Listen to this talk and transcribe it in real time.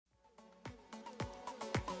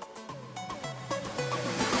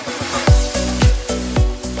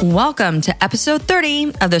Welcome to episode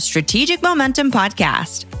 30 of the Strategic Momentum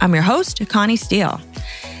Podcast. I'm your host, Connie Steele.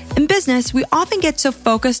 In business, we often get so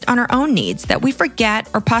focused on our own needs that we forget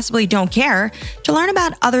or possibly don't care to learn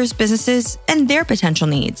about others' businesses and their potential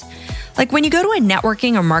needs. Like when you go to a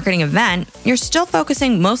networking or marketing event, you're still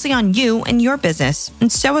focusing mostly on you and your business,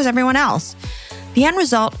 and so is everyone else. The end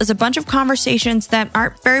result is a bunch of conversations that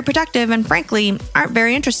aren't very productive and frankly, aren't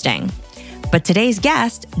very interesting. But today's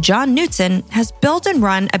guest, John Newtson, has built and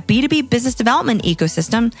run a B2B business development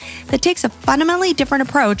ecosystem that takes a fundamentally different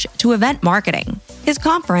approach to event marketing. His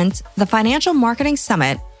conference, the Financial Marketing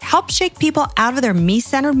Summit, helps shake people out of their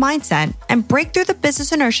me-centered mindset and break through the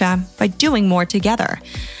business inertia by doing more together.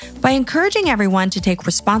 By encouraging everyone to take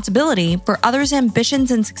responsibility for others'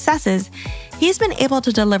 ambitions and successes, he's been able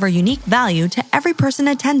to deliver unique value to every person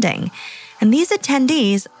attending. And these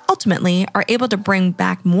attendees ultimately are able to bring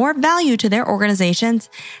back more value to their organizations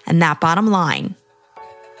and that bottom line.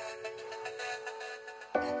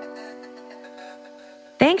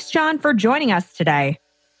 Thanks, John, for joining us today.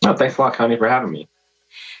 Oh, thanks a lot, Connie, for having me.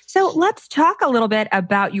 So let's talk a little bit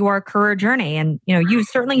about your career journey. And, you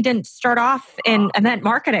certainly didn't start off in event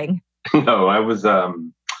marketing. No, I was, I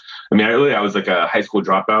was like a high school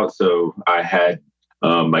dropout. So I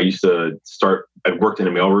worked in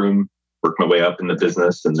a mailroom, worked my way up in the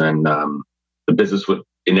business, and then the business would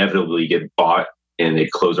inevitably get bought and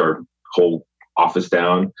they'd close our whole office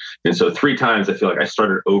down. And so 3 times I feel like I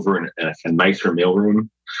started over in a nicer mailroom.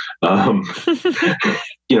 I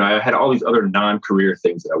had all these other non-career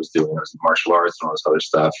things that I was doing. I was in martial arts and all this other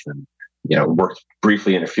stuff, and worked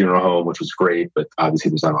briefly in a funeral home, which was great, but obviously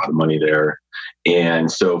there's not a lot of money there.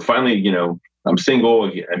 And so finally, I'm single.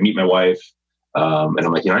 I meet my wife. And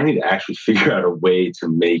I'm like, I need to actually figure out a way to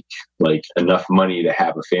make like enough money to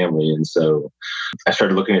have a family. And so I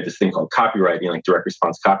started looking at this thing called copywriting, like direct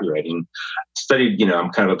response copywriting. Studied,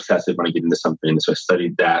 I'm kind of obsessive when I get into something. So I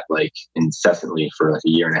studied that like incessantly for like a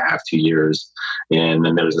year and a half, 2 years. And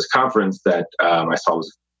then there was this conference that I saw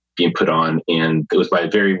was being put on, and it was by a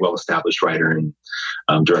very well-established writer in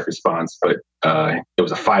direct response, but it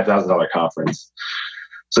was a $5,000 conference.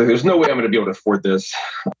 So there's no way I'm going to be able to afford this.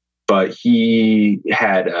 But he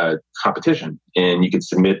had a competition, and you could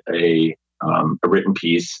submit a written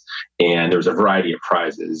piece, and there was a variety of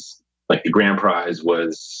prizes. Like the grand prize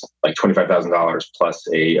was like $25,000 plus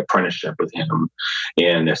a apprenticeship with him,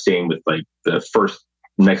 and the same with like the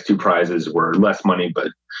next 2 prizes were less money but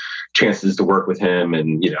chances to work with him.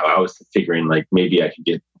 And I was figuring like maybe I could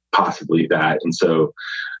get possibly that, and so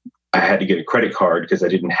I had to get a credit card because I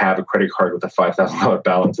didn't have a credit card with a $5,000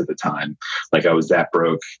 balance at the time. Like I was that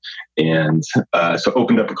broke. And so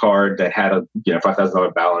opened up a card that had a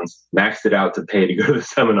 $5,000 balance, maxed it out to pay to go to the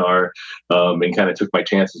seminar, and kind of took my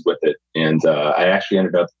chances with it. And I actually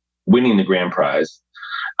ended up winning the grand prize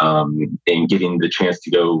and getting the chance to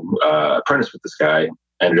go apprentice with this guy.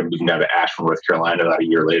 I ended up moving down to Asheville, North Carolina about a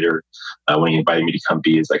year later when he invited me to come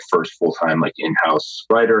be his like first full-time like in-house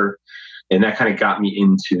writer. And that kind of got me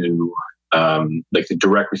into like the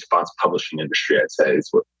direct response publishing industry, I'd say. Is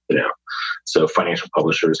what, so financial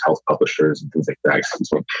publishers, health publishers, and things like that.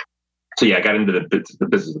 So yeah, I got into the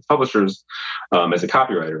business of publishers as a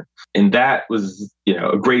copywriter. And that was,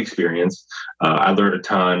 a great experience. I learned a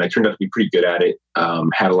ton. I turned out to be pretty good at it,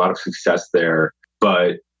 had a lot of success there.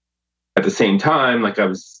 But at the same time, like I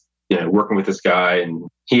was working with this guy, and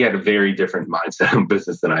he had a very different mindset on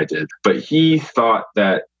business than I did. But he thought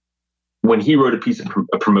that when he wrote a piece of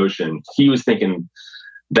promotion, he was thinking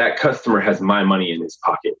that customer has my money in his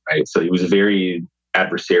pocket, right? So he was very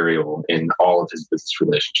adversarial in all of his business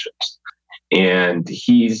relationships. And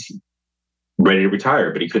he's ready to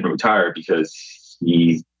retire, but he couldn't retire because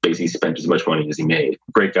he basically spent as much money as he made.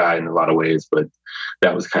 Great guy in a lot of ways, but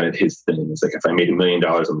that was kind of his thing. It's like, if I made $1 million,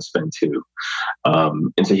 I'm going to spend 2.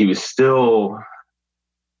 And so he was still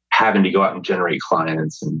having to go out and generate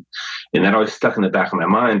clients. And that always stuck in the back of my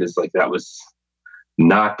mind is like, that was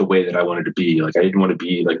not the way that I wanted to be. Like, I didn't want to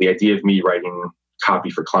be like the idea of me writing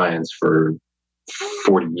copy for clients for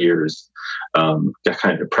 40 years got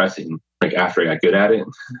kind of depressing, like after I got good at it.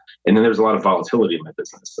 And then there was a lot of volatility in my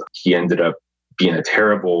business. So he ended up being a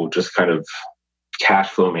terrible, just kind of cash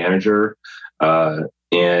flow manager.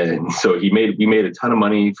 And so we made a ton of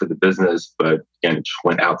money for the business, but again, it just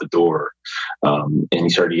went out the door. And he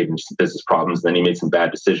started getting some business problems. Then he made some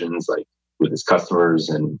bad decisions, like with his customers.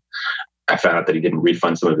 And I found out that he didn't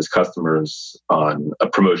refund some of his customers on a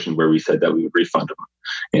promotion where we said that we would refund them.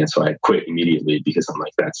 And so I quit immediately because I'm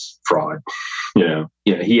like, that's fraud.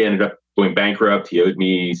 He ended up going bankrupt. He owed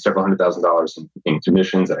me several $100,000 in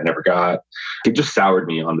commissions that I never got. It just soured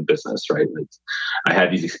me on the business, right? Like, I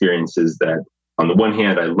had these experiences that on the one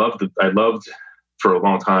hand, I loved for a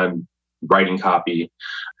long time writing copy.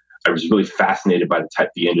 I was really fascinated by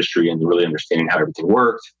the industry and really understanding how everything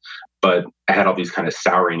worked. But I had all these kind of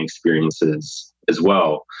souring experiences as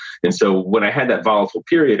well. And so when I had that volatile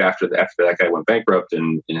period after that guy went bankrupt,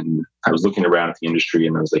 and I was looking around at the industry,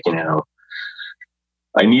 and I was like,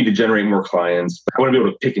 I need to generate more clients. I want to be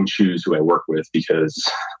able to pick and choose who I work with, because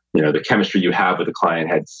the chemistry you have with a client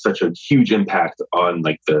had such a huge impact on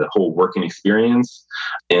like the whole working experience.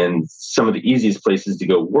 And some of the easiest places to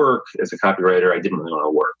go work as a copywriter, I didn't really want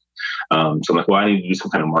to work. So I'm like, well, I need to do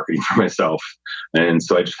some kind of marketing for myself. And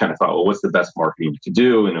so I just kind of thought, well, what's the best marketing you could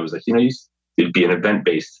do? And it was like, it'd be an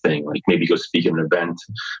event-based thing, like maybe go speak at an event,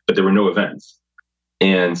 but there were no events.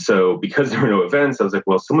 And so because there were no events, I was like,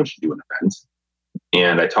 well, someone should do an event.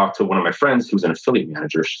 And I talked to one of my friends who's an affiliate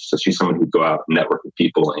manager. So she's someone who'd go out and network with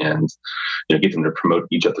people and get them to promote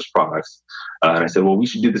each other's products. And I said, well, we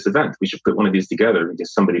should do this event. We should put one of these together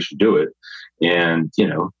because somebody should do it. And,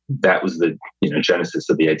 that was the genesis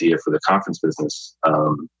of the idea for the conference business.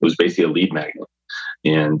 It was basically a lead magnet.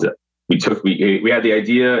 And we had the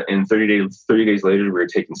idea, and 30 days later, we were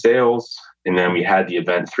taking sales. And then we had the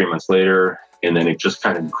event 3 months later. And then it just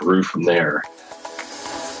kind of grew from there.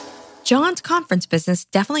 John's conference business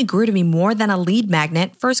definitely grew to be more than a lead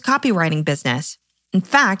magnet for his copywriting business. In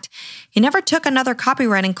fact, he never took another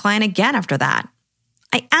copywriting client again after that.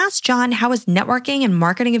 I asked John how his networking and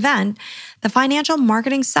marketing event, the Financial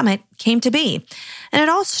Marketing Summit, came to be. And it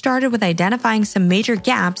all started with identifying some major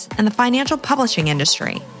gaps in the financial publishing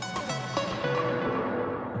industry.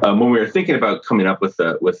 When we were thinking about coming up with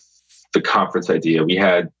the conference idea,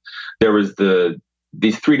 there was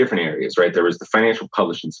these three different areas, right? There was the financial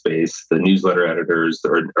publishing space, the newsletter editors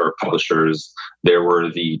or publishers, there were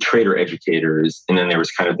the trader educators, and then there was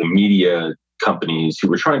kind of the media companies who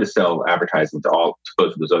were trying to sell advertising to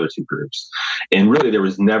both of those other two groups. And really, there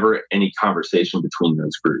was never any conversation between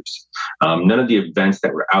those groups. None of the events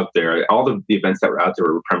that were out there, all of the events that were out there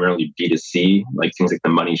were primarily B2C, like things like the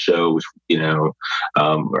Money Show, which,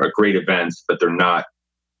 are great events, but they're not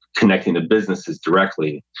connecting the businesses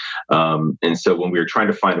directly. And so when we were trying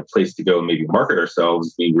to find a place to go and maybe market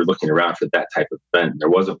ourselves, we were looking around for that type of event, and there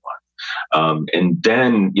wasn't one. And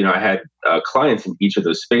then, I had clients in each of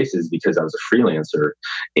those spaces because I was a freelancer,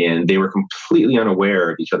 and they were completely unaware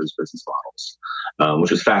of each other's business models,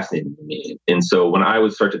 which was fascinating to me. And so when I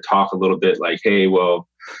would start to talk a little bit like, hey, well,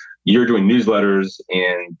 you're doing newsletters,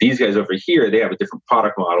 and these guys over here, they have a different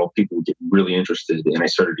product model, people would get really interested. And I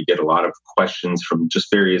started to get a lot of questions from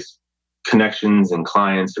just various connections and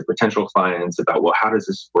clients or potential clients about, well, how does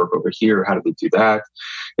this work over here? How do we do that?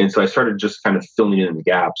 And so I started just kind of filling in the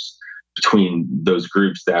gaps between those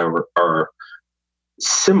groups that are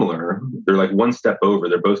similar. They're like one step over.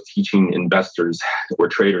 They're both teaching investors or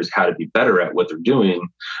traders how to be better at what they're doing,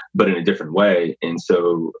 but in a different way. And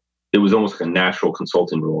so it was almost like a natural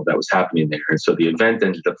consulting role that was happening there. And so the event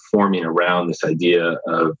ended up forming around this idea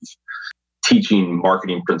of teaching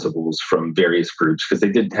marketing principles from various groups, because they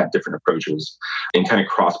did have different approaches, and kind of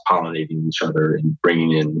cross-pollinating each other and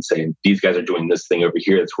bringing in and saying, these guys are doing this thing over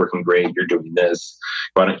here that's working great, you're doing this.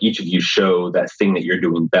 Why don't each of you show that thing that you're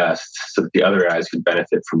doing best so that the other guys could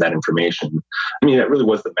benefit from that information? I mean, that really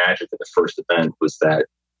was the magic of the first event, was that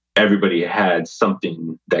everybody had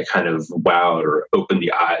something that kind of wowed or opened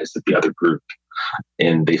the eyes of the other group.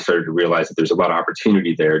 And they started to realize that there's a lot of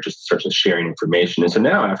opportunity there just to start sharing information. And so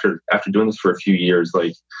now after doing this for a few years,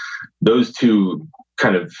 like those two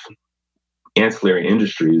kind of ancillary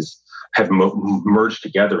industries have merged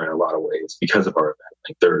together in a lot of ways because of our event.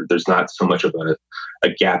 Like there's not so much of a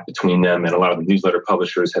gap between them. And a lot of the newsletter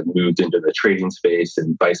publishers have moved into the trading space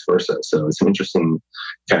and vice versa. So it's an interesting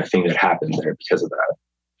kind of thing that happened there because of that.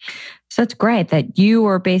 So it's great that you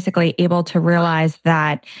were basically able to realize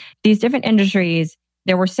that these different industries,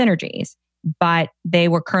 there were synergies, but they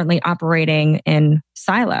were currently operating in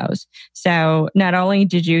silos. So not only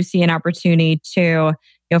did you see an opportunity to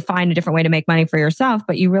find a different way to make money for yourself,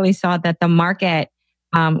 but you really saw that the market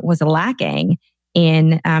was lacking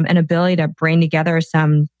in an ability to bring together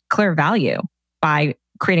some clear value by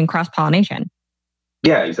creating cross-pollination.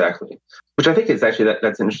 Yeah, exactly. Which I think is actually,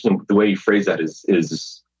 that's interesting. The way you phrase that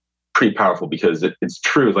is pretty powerful, because it's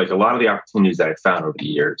true. Like a lot of the opportunities that I've found over the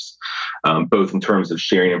years, both in terms of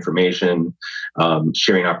sharing information,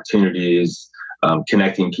 sharing opportunities,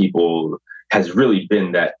 connecting people, has really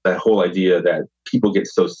been that whole idea that people get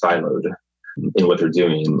so siloed in what they're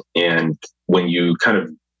doing. And when you kind of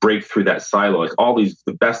break through that silo, like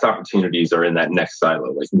the best opportunities are in that next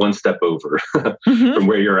silo, like one step over from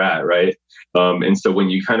where you're at, right? And so when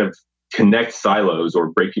you kind of connect silos or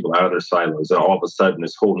break people out of their silos. And all of a sudden,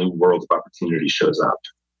 this whole new world of opportunity shows up.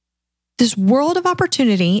 This world of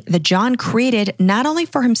opportunity that John created not only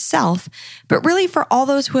for himself, but really for all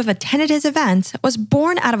those who have attended his events was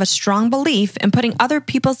born out of a strong belief in putting other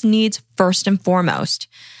people's needs first and foremost.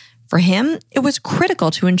 For him, it was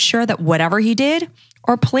critical to ensure that whatever he did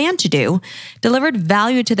or planned to do delivered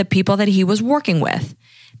value to the people that he was working with,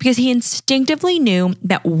 because he instinctively knew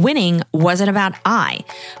that winning wasn't about I,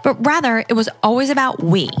 but rather it was always about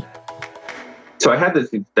we. So I had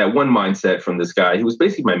that one mindset from this guy. He was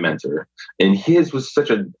basically my mentor, and his was such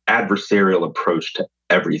an adversarial approach to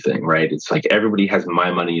everything, right? It's like everybody has my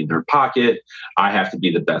money in their pocket. I have to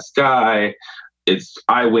be the best guy. It's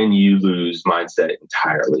I win, you lose mindset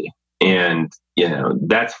entirely. And,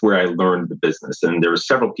 that's where I learned the business. And there were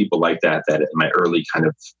several people like that in my early kind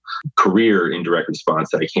of career in direct response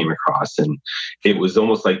that I came across. And it was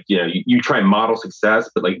almost like, you try and model success,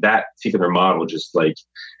 but like that particular model just like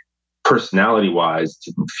personality wise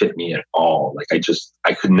didn't fit me at all. Like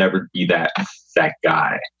I could never be that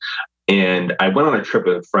guy. And I went on a trip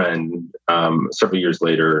with a friend several years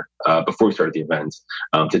later, before we started the event,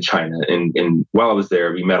 to China. And while I was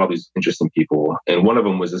there, we met all these interesting people. And one of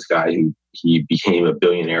them was this guy who he became a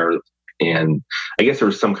billionaire. And I guess there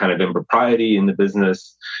was some kind of impropriety in the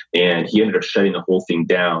business. And he ended up shutting the whole thing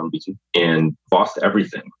down and lost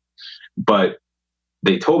everything. But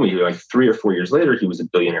they told me like 3 or 4 years later, he was a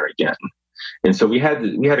billionaire again. And so we had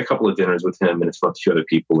a couple of dinners with him and a few other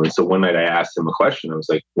people. And so one night I asked him a question. I was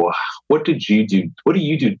like, well, what do you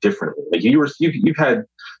do differently? Like you've had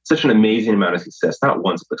such an amazing amount of success, not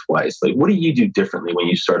once, but twice. Like, what do you do differently when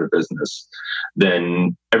you start a business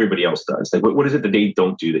than everybody else does? Like, what is it that they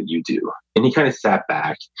don't do that you do? And he kind of sat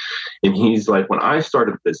back and he's like, when I start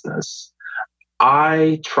a business,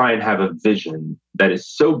 I try and have a vision that is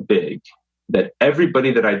so big that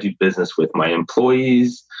everybody that I do business with, my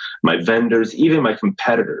employees, my vendors, even my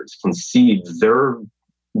competitors, can see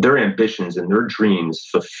their ambitions and their dreams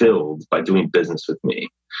fulfilled by doing business with me,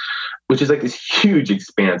 which is like this huge,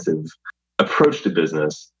 expansive approach to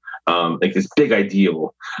business, like this big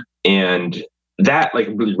ideal. And that like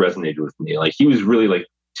really resonated with me. Like he was really like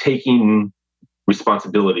taking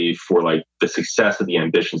responsibility for like the success of the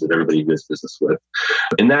ambitions that everybody does business with.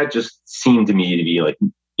 And that just seemed to me to be like,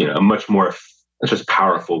 a much more just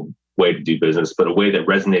powerful way to do business, but a way that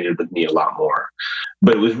resonated with me a lot more.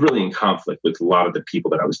 But it was really in conflict with a lot of the people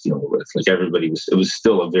that I was dealing with. Like it was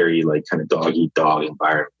still a very like kind of dog-eat-dog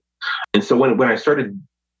environment. And so when I started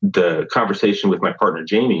the conversation with my partner,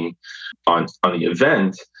 Jamie, on the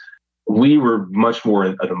event, we were much more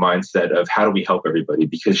in the mindset of how do we help everybody?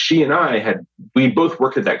 Because she and we both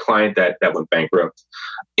worked at that client that went bankrupt,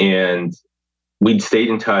 and we'd stayed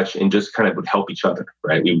in touch and just kind of would help each other,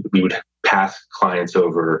 right? We would pass clients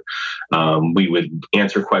over. We would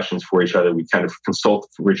answer questions for each other. We kind of consult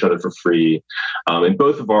for each other for free. And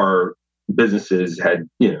both of our businesses had,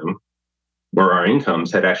 where our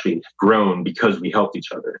incomes had actually grown because we helped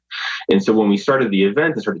each other. And so when we started the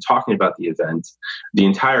event and started talking about the event, the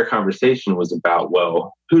entire conversation was about,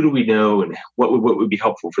 well, who do we know and what would be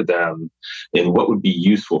helpful for them and what would be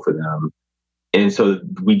useful for them? And so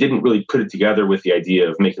we didn't really put it together with the idea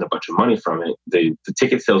of making a bunch of money from it. The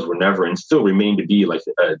ticket sales were never and still remain to be like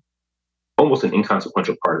almost an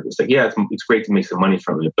inconsequential part of this. Like, yeah, it's great to make some money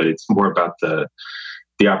from it, but it's more about the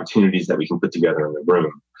opportunities that we can put together in the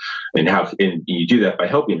room and you do that by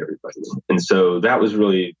helping everybody. And so that was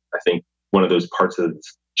really, I think, one of those parts of the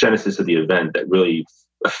genesis of the event that really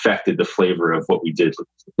affected the flavor of what we did,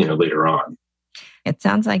 later on. It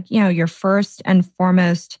sounds like, your first and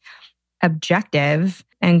foremost objective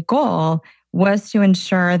and goal was to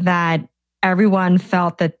ensure that everyone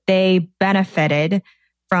felt that they benefited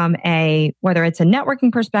from whether it's a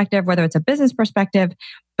networking perspective, whether it's a business perspective,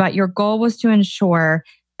 but your goal was to ensure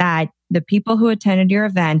that the people who attended your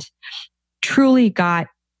event truly got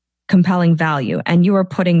compelling value and you were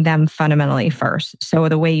putting them fundamentally first. So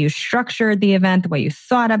the way you structured the event, the way you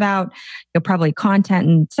thought about your probably content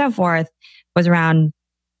and so forth was around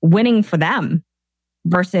winning for them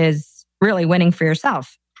versus really winning for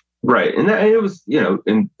yourself. Right. And it was,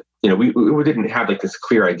 we didn't have like this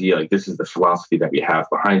clear idea, like this is the philosophy that we have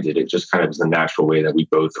behind it. It just kind of was the natural way that we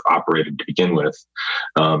both operated to begin with,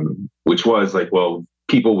 which was like, well,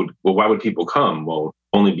 why would people come? Well,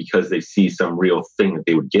 only because they see some real thing that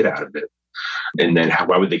they would get out of it. And then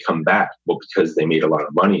why would they come back? Well, because they made a lot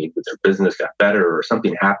of money, but their business got better or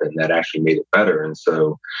something happened that actually made it better. And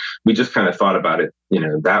so we just kind of thought about it,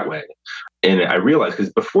 that way. And I realized,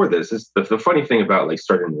 because before this, the funny thing about like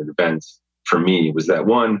starting an event for me was that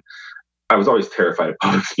one, I was always terrified of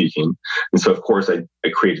public speaking. And so, of course, I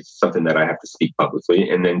created something that I have to speak publicly.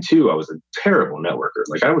 And then two, I was a terrible networker.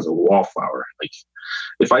 Like I was a wallflower. Like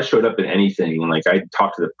if I showed up in anything, like I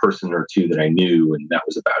talked to the person or two that I knew, and that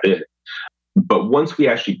was about it. But once we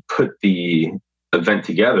actually put the event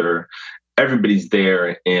together, everybody's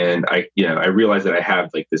there. And I realized that I have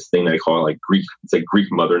like this thing that I call like Greek, it's like Greek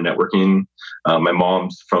mother networking. My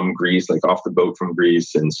mom's from Greece, like off the boat from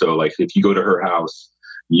Greece. And so like, if you go to her house,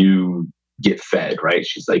 you get fed, right?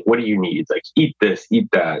 She's like, what do you need? Like, eat this, eat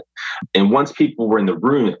that. And once people were in the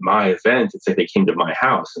room at my event, it's like they came to my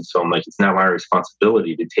house. And so I'm like, it's now my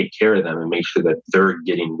responsibility to take care of them and make sure that they're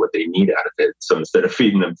getting what they need out of it. So instead of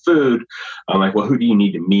feeding them food, I'm like, well, who do you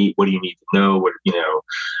need to meet? What do you need to know?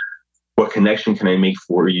 What connection can I make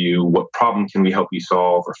for you? What problem can we help you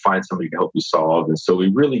solve, or find somebody to help you solve? And so we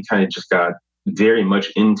really kind of just got very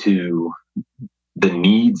much into the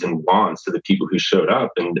needs and wants of the people who showed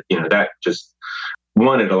up. And, that just,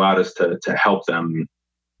 one, it allowed us to help them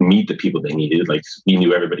meet the people they needed. Like we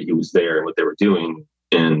knew everybody who was there and what they were doing.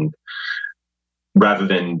 And rather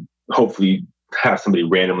than hopefully have somebody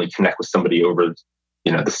randomly connect with somebody over,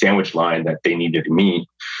 the sandwich line that they needed to meet,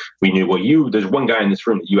 we knew, well, there's one guy in this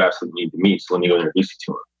room that you absolutely need to meet. So let me go introduce you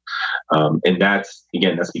to him. And that's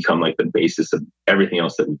become like the basis of everything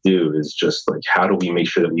else that we do, is just like, how do we make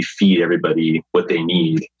sure that we feed everybody what they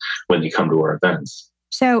need when they come to our events?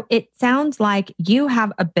 So it sounds like you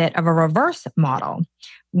have a bit of a reverse model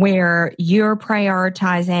where you're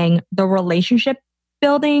prioritizing the relationship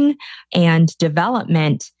building and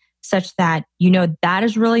development such that, that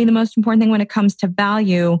is really the most important thing when it comes to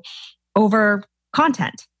value over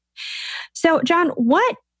content. So John,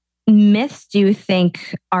 what myths do you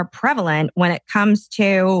think are prevalent when it comes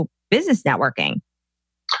to business networking?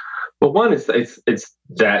 Well, one is it's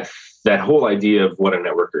that whole idea of what a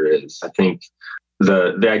networker is. I think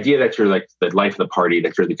the idea that you're like the life of the party,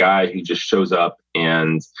 that you're the guy who just shows up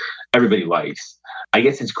and everybody likes. I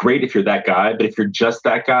guess it's great if you're that guy, but if you're just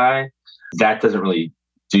that guy, that doesn't really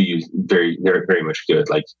do you very, very, very much good.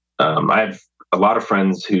 Like I have a lot of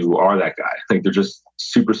friends who are that guy. Like they're just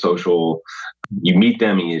super social. You meet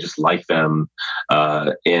them and you just like them,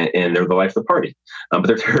 and they're the life of the party. But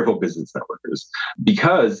they're terrible business networkers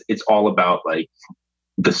because it's all about like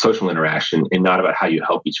the social interaction and not about how you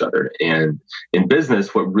help each other. And in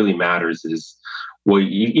business, what really matters is, well,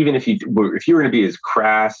 even if you were going to be as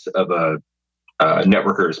crass of a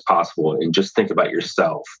networker as possible and just think about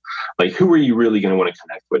yourself, like who are you really going to want to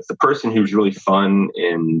connect with? The person who's really fun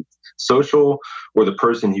and social, or the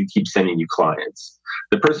person who keeps sending you clients?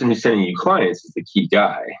 The person who's sending you clients is the key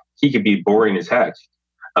guy. He could be boring as heck,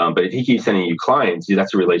 but if he keeps sending you clients,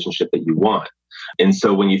 that's a relationship that you want. And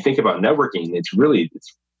so when you think about networking,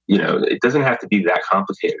 it doesn't have to be that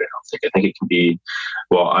complicated. I think it can be,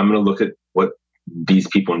 well, I'm going to look at what these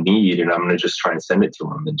people need and I'm going to just try and send it to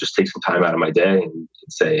them and just take some time out of my day and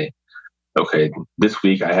say, okay, this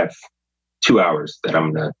week I have 2 hours that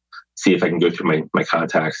I'm going to see if I can go through my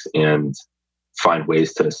contacts and find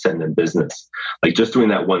ways to send them business. Like just doing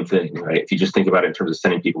that one thing, right? If you just think about it in terms of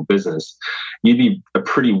sending people business, you'd be a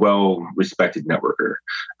pretty well-respected networker.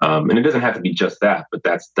 And it doesn't have to be just that, but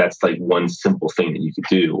that's like one simple thing that you could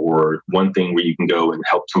do, or one thing where you can go and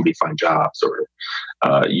help somebody find jobs, or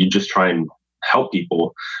you just try and help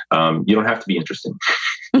people. You don't have to be interesting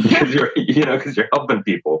because you're helping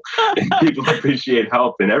people, and people appreciate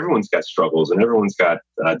help, and everyone's got struggles and everyone's got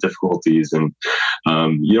difficulties, and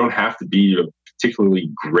you don't have to be a particularly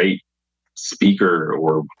great speaker,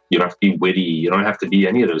 or you don't have to be witty. You don't have to be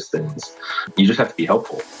any of those things. You just have to be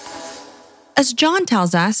helpful. As John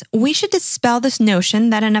tells us, we should dispel this notion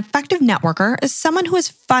that an effective networker is someone who is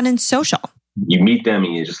fun and social. You meet them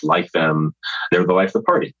and you just like them. They're the life of the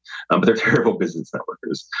party, but they're terrible business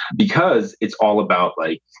networkers because it's all about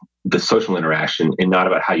like the social interaction and not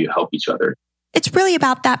about how you help each other. It's really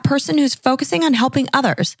about that person who's focusing on helping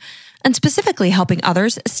others, and specifically helping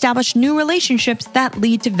others establish new relationships that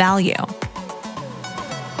lead to value.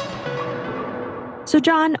 So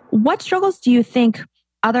John, what struggles do you think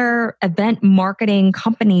other event marketing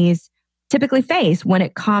companies typically face when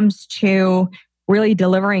it comes to really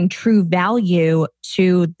delivering true value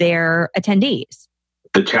to their attendees?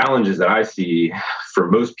 The challenges that I see for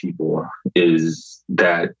most people is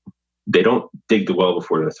that they don't dig the well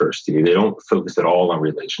before they're thirsty. They don't focus at all on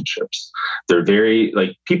relationships. They're very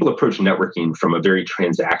people approach networking from a very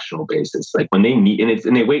transactional basis. Like when they meet,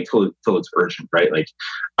 and they wait till it's urgent, right? Like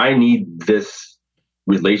I need this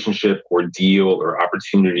relationship or deal or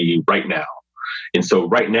opportunity right now. And so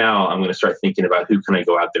right now I'm going to start thinking about who can I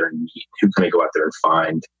go out there and meet? Who can I go out there and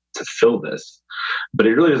find? to fill this. But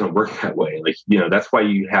it really doesn't work that way. Like, that's why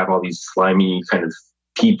you have all these slimy kind of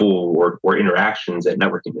people or interactions at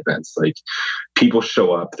networking events. Like, people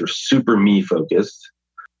show up, they're super me focused,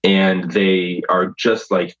 and they are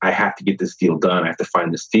just like, I have to get this deal done. I have to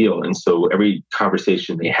find this deal. And so every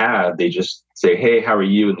conversation they have, they just say, hey, how are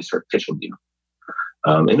you? And they start pitching you.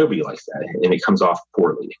 And nobody likes that, and it comes off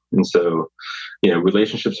poorly. And so,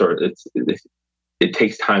 relationships it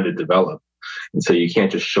takes time to develop. And so you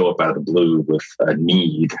can't just show up out of the blue with a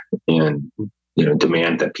need and,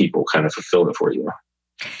 demand that people kind of fulfill it for you.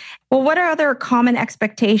 Well, what are other common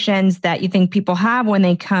expectations that you think people have when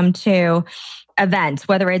they come to events,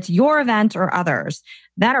 whether it's your event or others,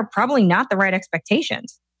 that are probably not the right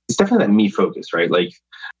expectations? It's definitely that me focus, right? Like,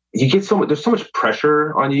 you get there's so much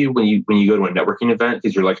pressure on you when you go to a networking event,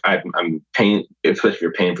 because you're like, I'm paying, especially if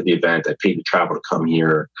you're paying for the event, I paid to travel to come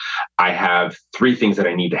here. I have 3 things that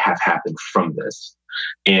I need to have happen from this,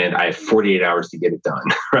 and I have 48 hours to get it done,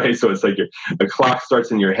 right? So it's like the clock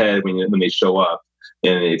starts in your head when they show up,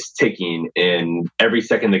 and it's ticking, and every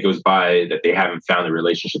second that goes by that they haven't found the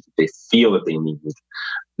relationship that they feel that they need,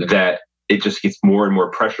 that it just gets more and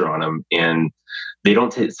more pressure on them, and they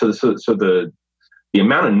don't take, so the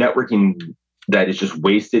amount of networking that is just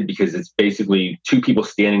wasted because it's basically 2 people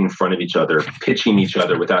standing in front of each other, pitching each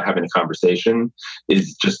other without having a conversation,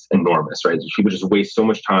 is just enormous, right? People just waste so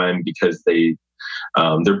much time because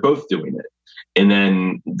they're both doing it. And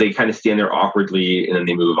then they kind of stand there awkwardly, and then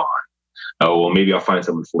they move on. Oh, well, maybe I'll find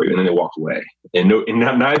someone for you. And then they walk away. And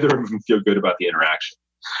neither of them feel good about the interaction.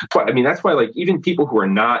 But I mean, that's why, like, even people who are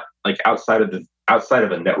not like outside of a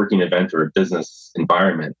networking event or a business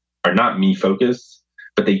environment are not me focused.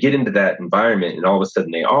 But they get into that environment, and all of a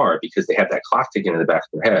sudden they are, because they have that clock ticking in the back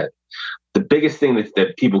of their head. The biggest thing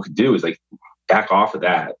that people could do is like back off of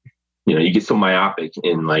that. You get so myopic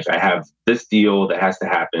in like, I have this deal that has to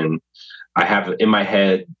happen. I have in my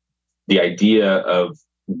head the idea of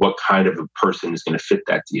what kind of a person is going to fit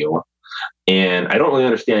that deal. And I don't really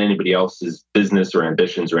understand anybody else's business or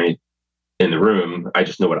ambitions or any in the room. I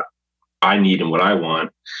just know what I need and what I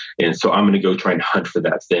want. And so I'm going to go try and hunt for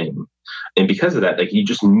that thing. And because of that, like, you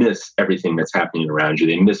just miss everything that's happening around you.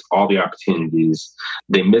 They miss all the opportunities.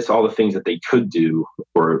 They miss all the things that they could do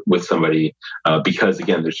with somebody because,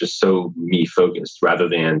 again, they're just so me focused, rather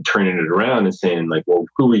than turning it around and saying like, well,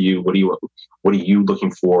 who are you? What are you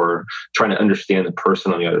looking for? Trying to understand the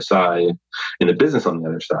person on the other side and the business on the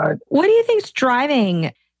other side. What do you think is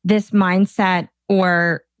driving this mindset,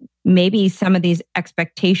 or maybe some of these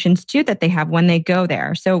expectations too that they have when they go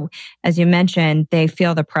there? So as you mentioned, they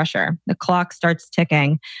feel the pressure. The clock starts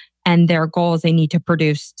ticking, and their goal is they need to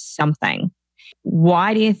produce something.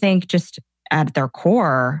 Why do you think, just at their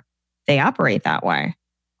core, they operate that way?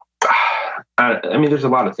 I mean, there's a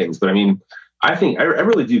lot of things, but I mean, I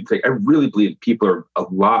really believe people are a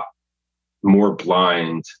lot more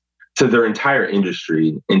blind to their entire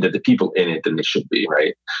industry and to the people in it than they should be,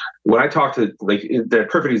 right? When I talk to, like, the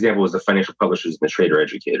perfect example was the financial publishers and the trader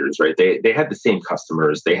educators, right? They had the same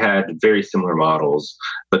customers, they had very similar models,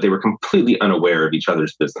 but they were completely unaware of each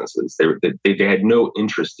other's businesses. They had no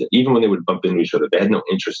interest even when they would bump into each other, they had no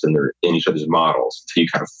interest in each other's models until you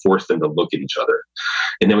kind of forced them to look at each other.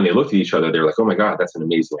 And then when they looked at each other, they were like, oh my God, that's an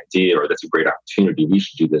amazing idea, or that's a great opportunity, we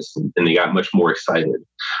should do this. And they got much more excited.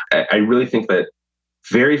 I really think that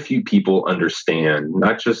very few people understand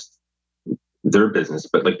not just their business,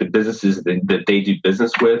 but like the businesses that they do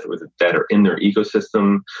business with or that are in their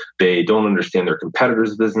ecosystem. They don't understand their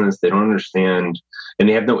competitors' business. They don't understand, and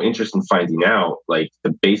they have no interest in finding out like the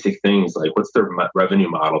basic things, like what's their revenue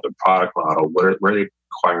model, their product model, where are they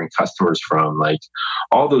acquiring customers from, like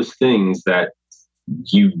all those things that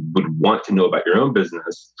you would want to know about your own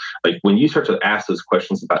business. Like when you start to ask those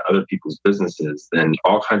questions about other people's businesses, then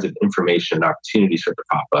all kinds of information and opportunities start to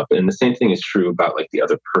pop up. And the same thing is true about like the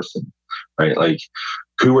other person, right? Like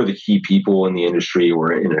who are the key people in the industry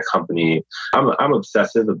or in a company? I'm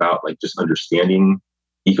obsessive about like just understanding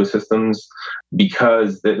ecosystems,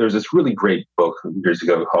 because there's this really great book years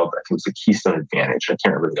ago called, I think it was The Keystone Advantage. I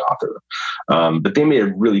can't remember the author, but they made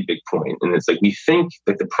a really big point. And it's like, we think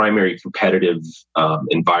that the primary competitive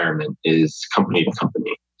environment is company to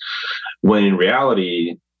company, when in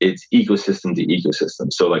reality, it's ecosystem to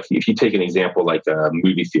ecosystem. So like if you take an example like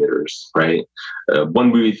movie theaters, right? One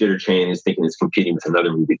movie theater chain is thinking it's competing with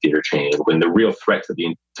another movie theater chain, when the real threat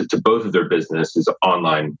to both of their business is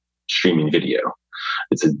online streaming video.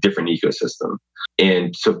 It's a different ecosystem.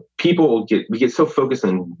 And so we get so focused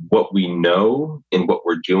on what we know and what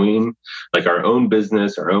we're doing, like our own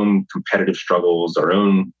business, our own competitive struggles, our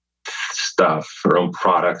own stuff, our own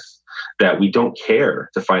products, that we don't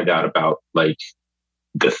care to find out about like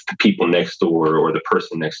the people next door or the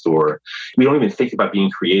person next door. We don't even think about being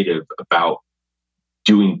creative about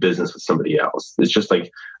doing business with somebody else. It's just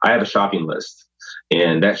like, I have a shopping list,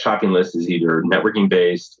 and that shopping list is either networking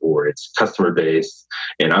based or it's customer based.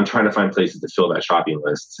 And I'm trying to find places to fill that shopping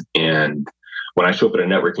list. And when I show up at a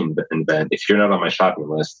networking event, if you're not on my shopping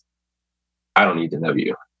list, I don't need to know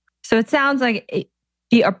you. So it sounds like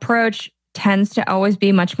the approach tends to always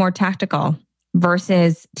be much more tactical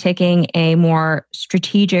versus taking a more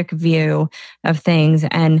strategic view of things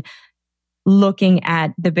and looking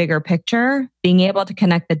at the bigger picture, being able to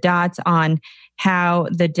connect the dots on how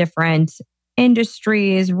the different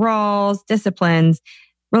industries, roles, disciplines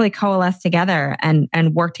really coalesce together and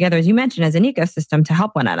work together, as you mentioned, as an ecosystem to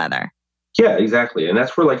help one another. Yeah, exactly. And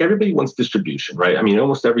that's where like everybody wants distribution, right? I mean,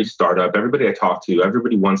 almost every startup, everybody I talk to,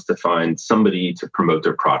 everybody wants to find somebody to promote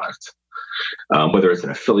their product. Whether it's an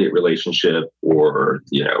affiliate relationship or,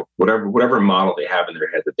 whatever model they have in their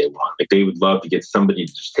head that they want. Like they would love to get somebody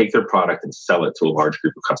to just take their product and sell it to a large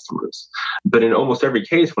group of customers. But in almost every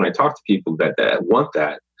case, when I talk to people that want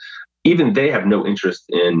that, even they have no interest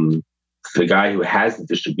in the guy who has the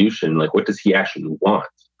distribution. Like, what does he actually want,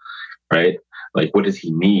 right? Like, what does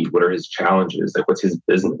he need? What are his challenges? Like, what's his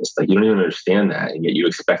business? Like, you don't even understand that. And yet you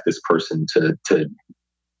expect this person to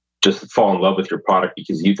just fall in love with your product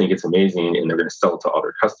because you think it's amazing and they're going to sell it to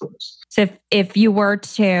other customers. So if you were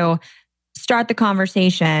to start the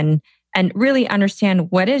conversation and really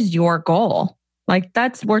understand what is your goal, like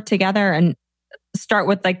let's work together and start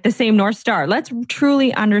with like the same North Star. Let's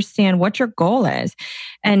truly understand what your goal is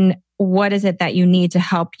and what is it that you need to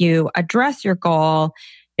help you address your goal.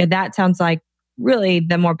 That sounds like really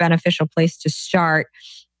the more beneficial place to start.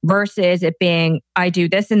 Versus it being, I do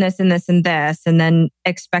this and this and this and this, and then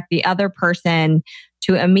expect the other person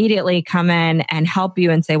to immediately come in and help you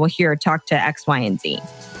and say, well, here, talk to X, Y, and Z.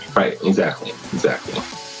 Right, exactly.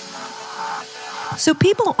 So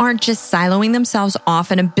people aren't just siloing themselves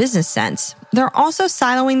off in a business sense. They're also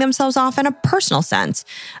siloing themselves off in a personal sense,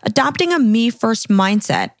 adopting a me-first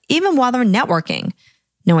mindset, even while they're networking.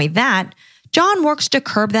 Knowing that, John works to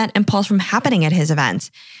curb that impulse from happening at his events.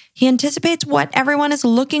 He anticipates what everyone is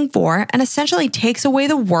looking for and essentially takes away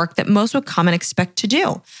the work that most would come and expect to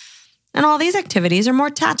do. And all these activities are more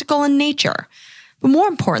tactical in nature. But more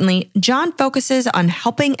importantly, John focuses on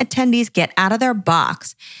helping attendees get out of their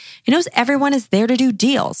box. He knows everyone is there to do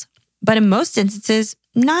deals, but in most instances,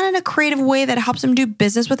 not in a creative way that helps them do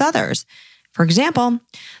business with others. For example,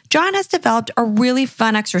 John has developed a really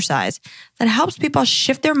fun exercise that helps people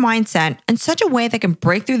shift their mindset in such a way that can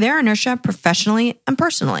break through their inertia professionally and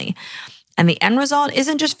personally. And the end result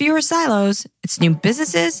isn't just fewer silos, it's new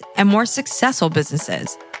businesses and more successful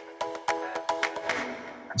businesses.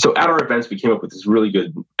 So at our events, we came up with this really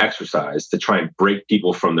good exercise to try and break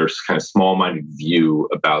people from their kind of small-minded view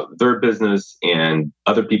about their business and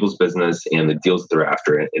other people's business and the deals that they're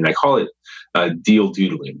after. And I call it deal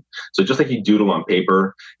doodling. So just like you doodle on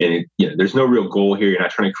paper, and there's no real goal here. You're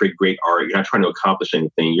not trying to create great art. You're not trying to accomplish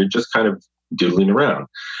anything. You're just kind of doodling around.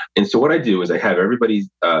 And so what I do is I have everybody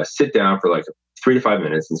sit down for like 3 to 5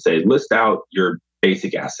 minutes and say, list out your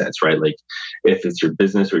basic assets, right? Like if it's your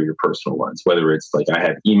business or your personal ones, whether it's like I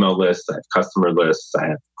have email lists, I have customer lists, I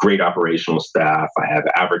have great operational staff, I have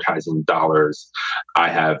advertising dollars, I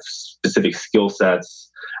have specific skill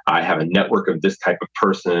sets, I have a network of this type of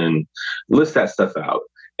person, list that stuff out.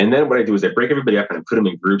 And then what I do is I break everybody up and I put them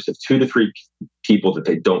in groups of 2 to 3 people that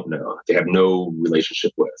they don't know, they have no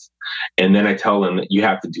relationship with. And then I tell them that you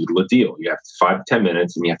have to doodle a deal. You have 5 to 10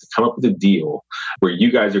 minutes and you have to come up with a deal where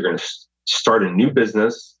you guys are going to start a new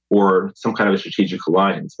business or some kind of a strategic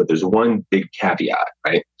alliance. But there's one big caveat,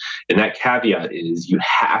 right? And that caveat is you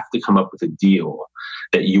have to come up with a deal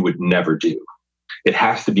that you would never do. It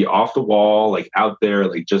has to be off the wall, like out there,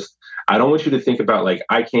 like just, I don't want you to think about like,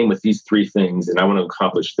 I came with these 3 things and I want to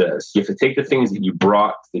accomplish this. You have to take the things that you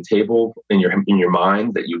brought to the table in your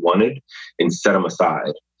mind that you wanted and set them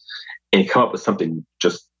aside and come up with something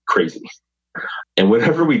just crazy. And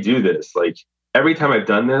whenever we do this, like every time I've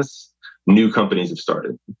done this, new companies have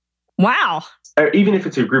started. Wow. Even if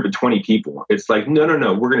it's a group of 20 people, it's like, no,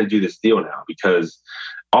 we're going to do this deal now, because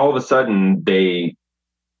all of a sudden they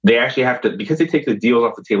actually have to, because they take the deals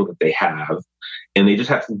off the table that they have, and they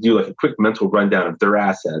just have to do like a quick mental rundown of their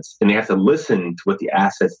assets, and they have to listen to what the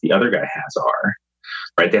assets the other guy has are,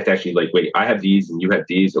 right? They have to actually like, wait, I have these and you have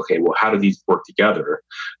these. Okay, well, how do these work together?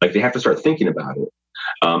 Like they have to start thinking about it.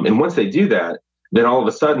 And once they do that, then all of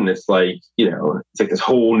a sudden it's like, it's like this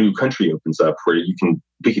whole new country opens up where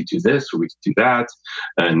we could do this or we could do that.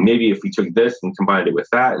 And maybe if we took this and combined it with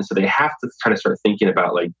that. And so they have to kind of start thinking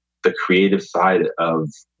about like the creative side of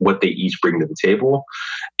what they each bring to the table.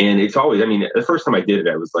 And it's always, I mean, the first time I did it,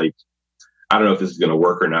 I was like, I don't know if this is going to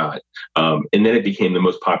work or not. And then it became the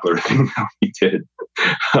most popular thing that we did.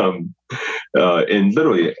 And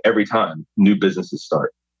literally every time new businesses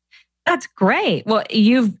start. That's great. Well,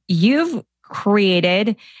 you've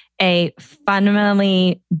created a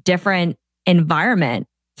fundamentally different environment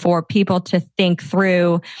for people to think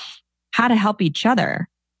through how to help each other,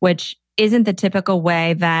 which isn't the typical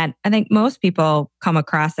way that I think most people come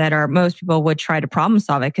across it, or most people would try to problem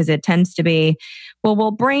solve it, because it tends to be, well,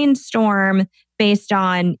 we'll brainstorm based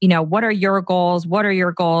on, what are your goals? What are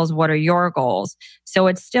your goals? What are your goals? So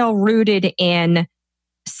it's still rooted in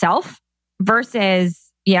self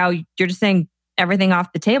versus, you're just saying everything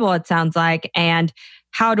off the table, it sounds like. And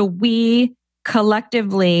how do we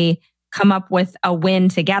collectively come up with a win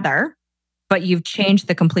together? But you've changed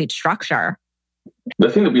the complete structure. The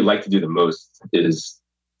thing that we like to do the most is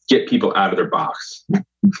get people out of their box.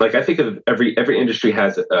 Like, I think of every industry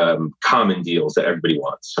has common deals that everybody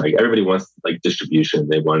wants. Right? Everybody wants like distribution.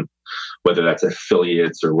 They want, whether that's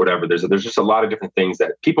affiliates or whatever. There's just a lot of different things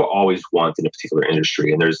that people always want in a particular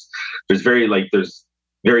industry. And there's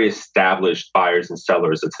very established buyers and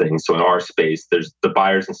sellers of things. So in our space, there's the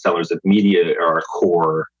buyers and sellers of media are our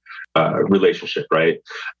core relationship, right?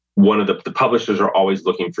 One of the publishers are always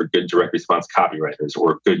looking for good direct response copywriters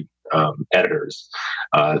or good editors.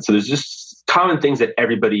 So there's just common things that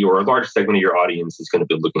everybody or a large segment of your audience is going to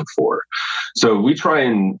be looking for. So we try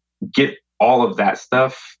and get all of that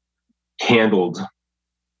stuff handled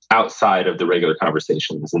outside of the regular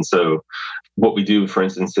conversations. And so what we do, for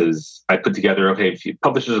instance, is I put together, okay, if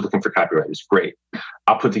publishers are looking for copywriters, great.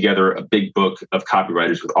 I'll put together a big book of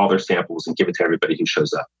copywriters with all their samples and give it to everybody who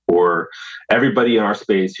shows up. Or everybody in our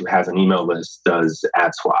space who has an email list does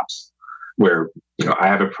ad swaps, where I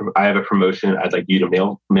have a promotion. I'd like you to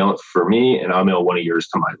mail it for me, and I'll mail one of yours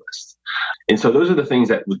to my list. And so those are the things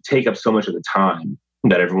that would take up so much of the time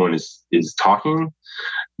that everyone is talking,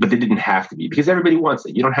 but they didn't have to be, because everybody wants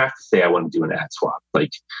it. You don't have to say, I want to do an ad swap. Like,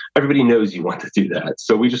 everybody knows you want to do that.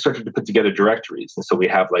 So we just started to put together directories. And so we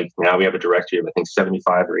have now we have a directory of, I think,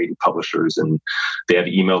 75 or 80 publishers, and they have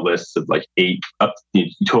email lists of like you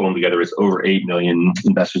total them together, it's over 8 million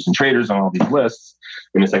investors and traders on all these lists.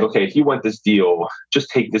 And it's like, okay, if you want this deal, just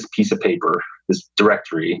take this piece of paper, this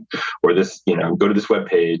directory, or this, go to this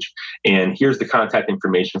webpage, and here's the contact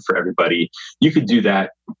information for everybody. You could do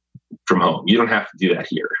that from home. You don't have to do that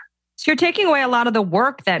here. So you're taking away a lot of the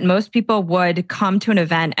work that most people would come to an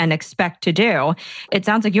event and expect to do. It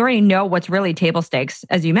sounds like you already know what's really table stakes,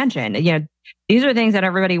 as you mentioned. These are things that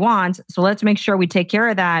everybody wants. So let's make sure we take care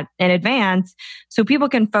of that in advance so people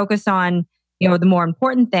can focus on, the more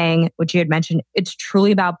important thing, which you had mentioned. It's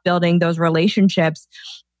truly about building those relationships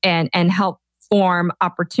and help form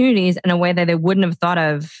opportunities in a way that they wouldn't have thought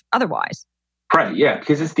of otherwise. Right, yeah,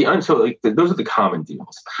 because it's those are the common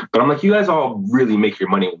deals. But I'm like, you guys all really make your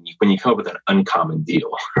money when you come up with an uncommon deal,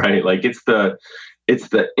 right? Like, it's the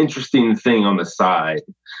interesting thing on the side,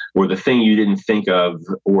 or the thing you didn't think of,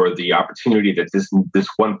 or the opportunity that this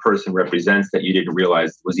one person represents that you didn't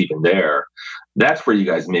realize was even there. That's where you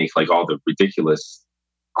guys make like all the ridiculous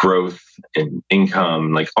growth and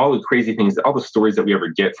income, like all the crazy things, all the stories that we ever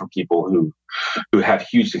get from people who have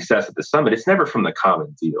huge success at the summit. It's never from the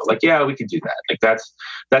common deal. Like, yeah, we could do that. Like,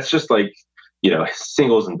 that's just like,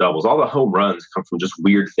 singles and doubles. All the home runs come from just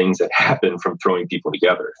weird things that happen from throwing people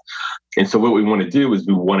together. And so what we want to do is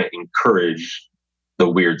we want to encourage the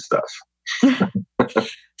weird stuff.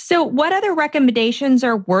 So what other recommendations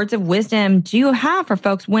or words of wisdom do you have for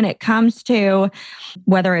folks when it comes to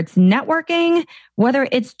whether it's networking, whether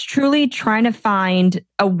it's truly trying to find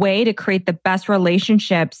a way to create the best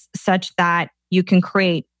relationships such that you can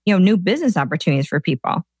create, new business opportunities for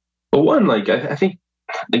people? Well, one, I think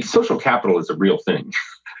social capital is a real thing.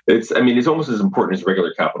 It's almost as important as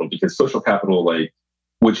regular capital, because social capital,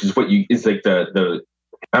 which is it's like the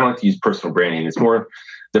I don't like to use personal branding. It's more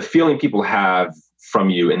the feeling people have from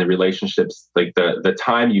you and the relationships, like the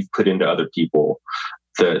time you've put into other people,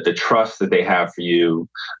 the trust that they have for you,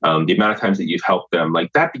 the amount of times that you've helped them,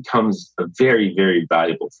 like that becomes a very, very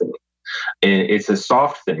valuable thing. And it's a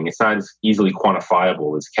soft thing. It's not as easily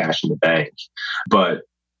quantifiable as cash in the bank. But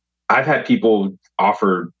I've had people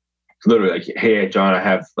offer literally like, hey, John,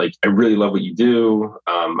 I really love what you do.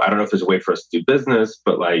 I don't know if there's a way for us to do business,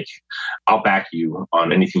 but I'll back you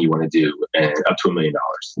on anything you want to do, and up to $1 million.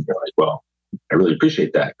 And you're like, well, I really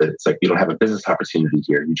appreciate that. But it's like, you don't have a business opportunity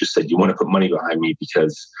here. You just said you want to put money behind me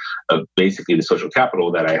because of basically the social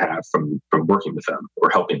capital that I have from working with them or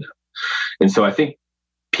helping them. And so I think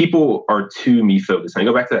people are too me focused. And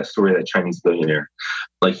I go back to that story of that Chinese billionaire.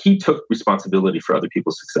 Like, he took responsibility for other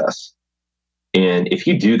people's success. And if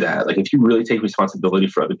you do that, like if you really take responsibility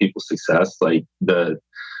for other people's success, like the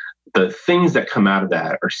things that come out of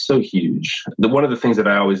that are so huge. One of the things that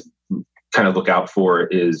I always kind of look out for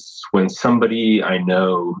is when somebody I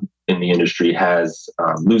know in the industry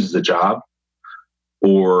loses a job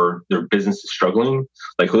or their business is struggling,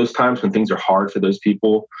 like those times when things are hard for those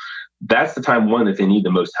people, that's the time, one, that they need the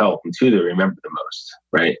most help, and two, they remember the most,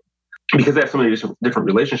 right? Because I have so many different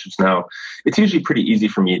relationships now, it's usually pretty easy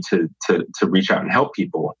for me to reach out and help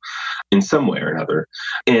people in some way or another.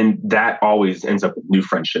 And that always ends up with new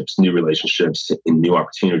friendships, new relationships, and new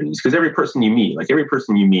opportunities. Because every person you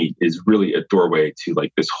meet is really a doorway to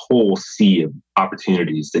like this whole sea of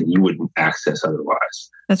opportunities that you wouldn't access otherwise.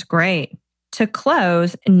 That's great. To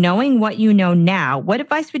close, knowing what you know now, what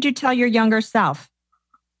advice would you tell your younger self?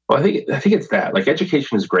 Well, I think it's that. Like,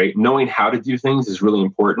 education is great. Knowing how to do things is really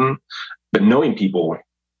important, but knowing people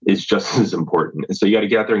is just as important. And so you got to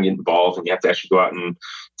get out there and get involved, and you have to actually go out and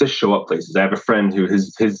just show up places. I have a friend who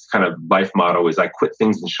his kind of life motto is I quit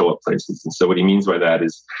things and show up places. And so what he means by that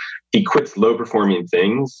is he quits low performing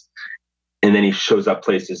things, and then he shows up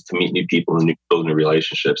places to meet new people and build new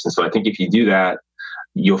relationships. And so I think if you do that,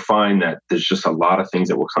 you'll find that there's just a lot of things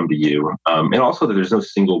that will come to you. And also that there's no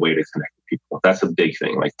single way to connect with people. That's a big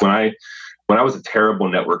thing. Like when I was a terrible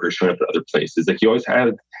networker showing up at other places, like I always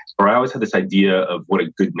had this idea of what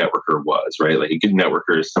a good networker was, right? Like a good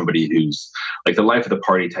networker is somebody who's like the life of the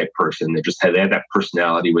party type person. They had that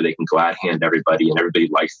personality where they can glad hand everybody and everybody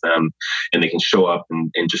likes them, and they can show up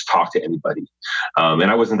and just talk to anybody.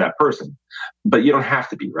 And I wasn't that person. But you don't have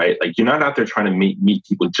to be, right? Like, you're not out there trying to meet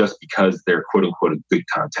people just because they're quote unquote a good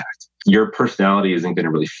contact. Your personality isn't going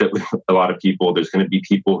to really fit with a lot of people. There's going to be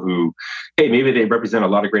people who, hey, maybe they represent a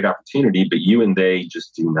lot of great opportunity, but you and they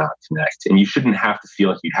just do not connect. And you shouldn't have to feel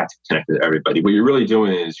like you have to connect with everybody. What you're really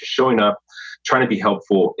doing is you're showing up, trying to be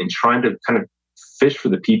helpful, and trying to kind of fish for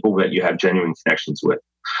the people that you have genuine connections with,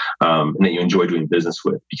 and that you enjoy doing business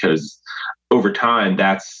with. Because over time,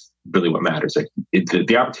 that's really what matters. Like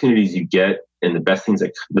the opportunities you get and the best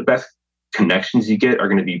connections you get are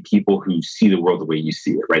going to be people who see the world the way you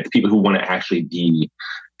see it, right? The people who want to actually be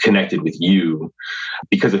connected with you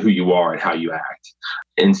because of who you are and how you act.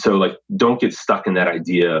 And so, like, don't get stuck in that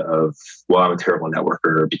idea of, well, I'm a terrible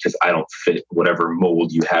networker because I don't fit whatever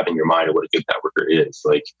mold you have in your mind of what a good networker is.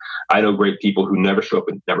 Like, I know great people who never show up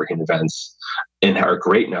at networking events and are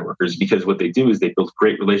great networkers because what they do is they build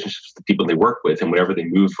great relationships with the people they work with. And whenever they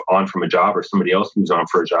move on from a job or somebody else moves on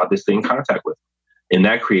for a job, they stay in contact with them. And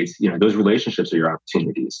that creates, those relationships are your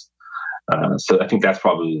opportunities. So I think that's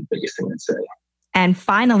probably the biggest thing I'd say. And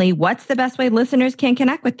finally, what's the best way listeners can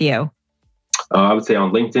connect with you? I would say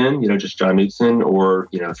on LinkedIn, just John Newtson, or,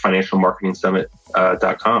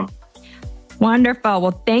 financialmarketingsummit.com. Wonderful.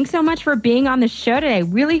 Well, thanks so much for being on the show today.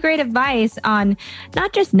 Really great advice on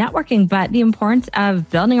not just networking, but the importance of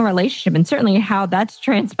building a relationship, and certainly how that's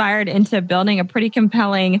transpired into building a pretty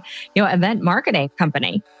compelling, event marketing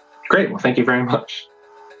company. Great. Well, thank you very much.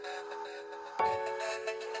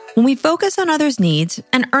 When we focus on others' needs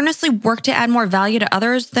and earnestly work to add more value to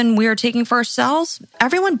others than we are taking for ourselves,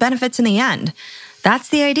 everyone benefits in the end. That's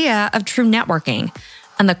the idea of true networking.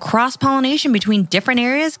 And the cross-pollination between different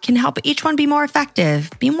areas can help each one be more effective,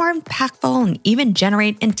 be more impactful, and even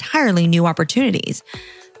generate entirely new opportunities.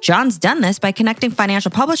 John's done this by connecting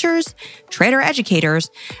financial publishers, trader educators,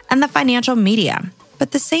 and the financial media.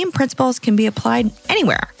 But the same principles can be applied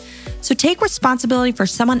anywhere. So take responsibility for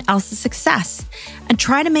someone else's success and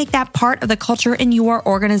try to make that part of the culture in your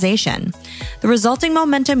organization. The resulting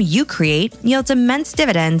momentum you create yields immense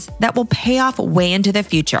dividends that will pay off way into the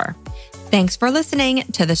future. Thanks for listening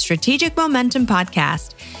to the Strategic Momentum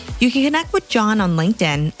Podcast. You can connect with John on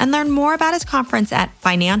LinkedIn and learn more about his conference at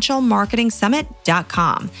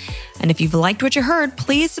financialmarketingsummit.com. And if you've liked what you heard,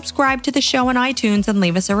 please subscribe to the show on iTunes and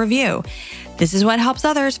leave us a review. This is what helps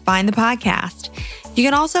others find the podcast. You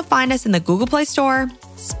can also find us in the Google Play Store,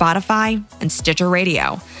 Spotify, and Stitcher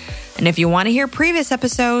Radio. And if you want to hear previous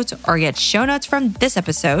episodes or get show notes from this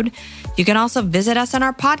episode, you can also visit us on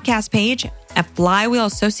our podcast page at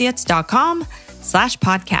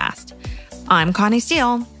flywheelassociates.com/podcast. I'm Connie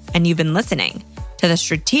Steele, and you've been listening to the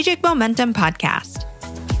Strategic Momentum Podcast.